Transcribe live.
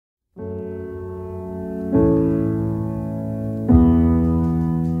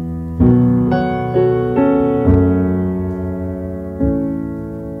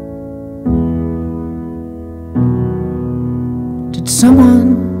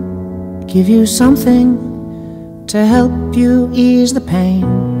give you something to help you ease the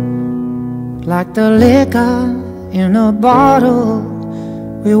pain. Like the liquor in a bottle,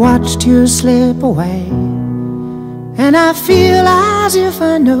 we watched you slip away. And I feel as if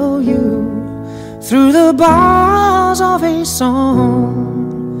I know you through the bars of a song.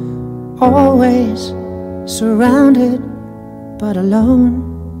 Always surrounded but alone.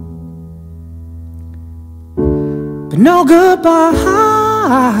 But no goodbyes,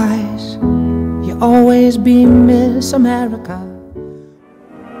 you'll always be Miss America.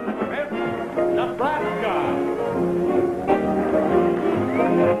 Miss Nebraska.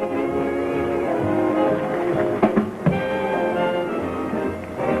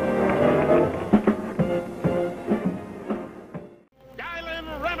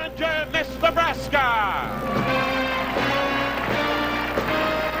 Miss Nebraska.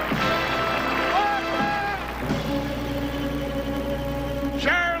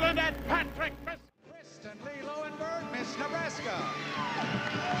 Sherilyn and Patrick, Miss Kristen Lee Lowenberg, Miss Nebraska.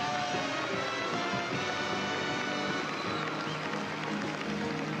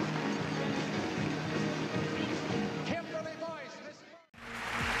 Kimberly Boyce,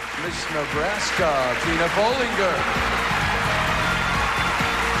 Miss Nebraska, Tina Bollinger.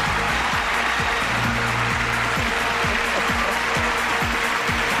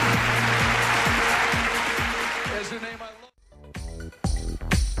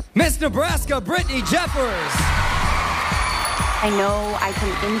 Miss Nebraska, Brittany Jeffers. I know I can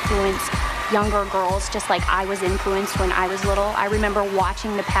influence younger girls just like I was influenced when I was little. I remember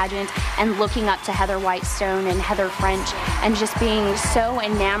watching the pageant and looking up to Heather Whitestone and Heather French and just being so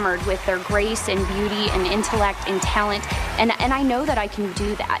enamored with their grace and beauty and intellect and talent. And I know that I can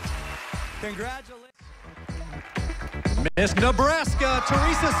do that. Congratulations. Miss Nebraska,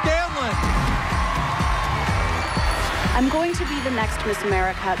 Teresa Scanlon. I'm going to be the next Miss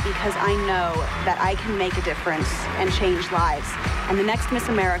America because I know that I can make a difference and change lives. And the next Miss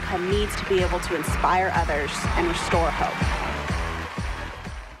America needs to be able to inspire others and restore hope.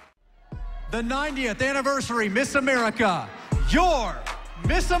 The 90th anniversary Miss America. Your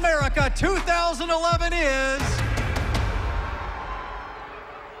Miss America 2011 is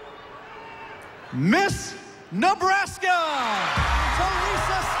Miss Nebraska,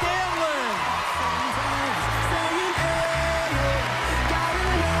 Teresa Scanlon.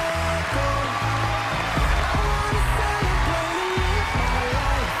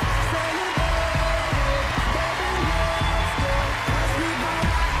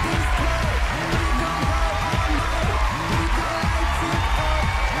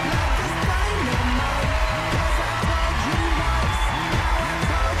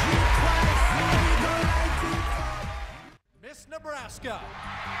 Nebraska,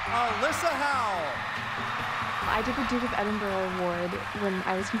 Alyssa Howell. I did the Duke of Edinburgh Award when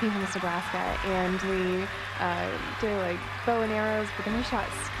I was competing for Miss Nebraska, and we did like bow and arrows, but then we shot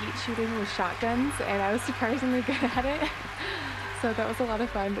skeet shooting with shotguns, and I was surprisingly good at it. So that was a lot of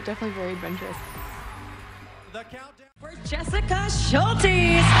fun, but definitely very adventurous. The countdown for Jessica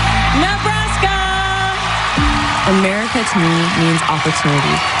Schultes, Nebraska. America to me means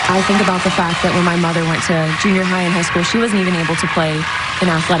opportunity. I think about the fact that when my mother went to junior high and high school, she wasn't even able to play in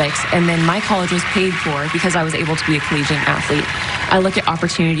athletics. And then my college was paid for because I was able to be a collegiate athlete. I look at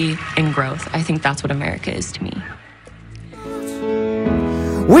opportunity and growth. I think that's what America is to me.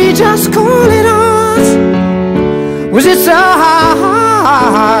 We just call it art. Was it so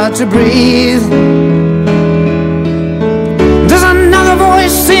hard to breathe? There's another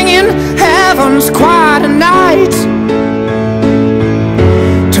voice singing heaven's quiet night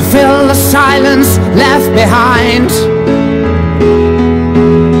to fill the silence left behind.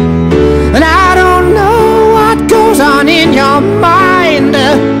 And I don't know what goes on in your mind.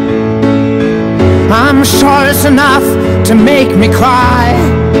 I'm sure it's enough to make me cry.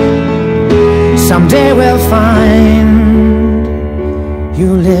 Someday we'll find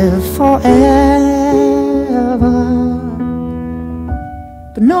you live forever.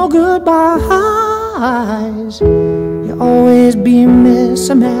 But no goodbyes, you'll always be Miss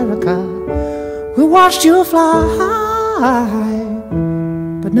America. We watched you fly,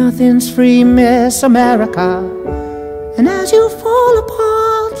 but nothing's free, Miss America. And as you fall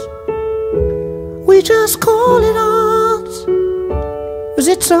apart, we just call it art. Was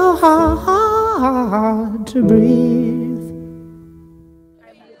it so hard to breathe?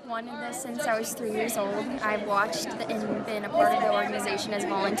 I wanted this since I was 3 years old. I've watched and been a part of the organization as a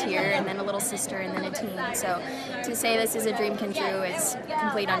volunteer, and then a little sister, and then a teen. So to say this is a dream come true is a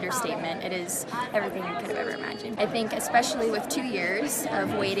complete understatement. It is everything I could have ever imagined. I think especially with 2 years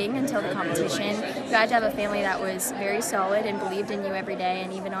of waiting until the competition, you had to have a family that was very solid and believed in you every day,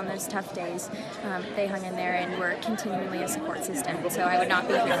 and even on those tough days, they hung in there and were continually a support system. So I would not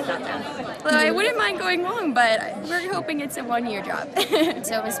be here without them. Well, I wouldn't mind going long, but we're hoping it's a one-year job.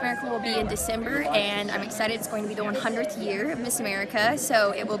 So Miss America will be in December, and I'm excited. It's going to be the 100th year of Miss America,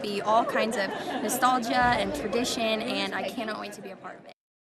 so it will be all kinds of nostalgia and tradition, and I cannot wait to be a part of it.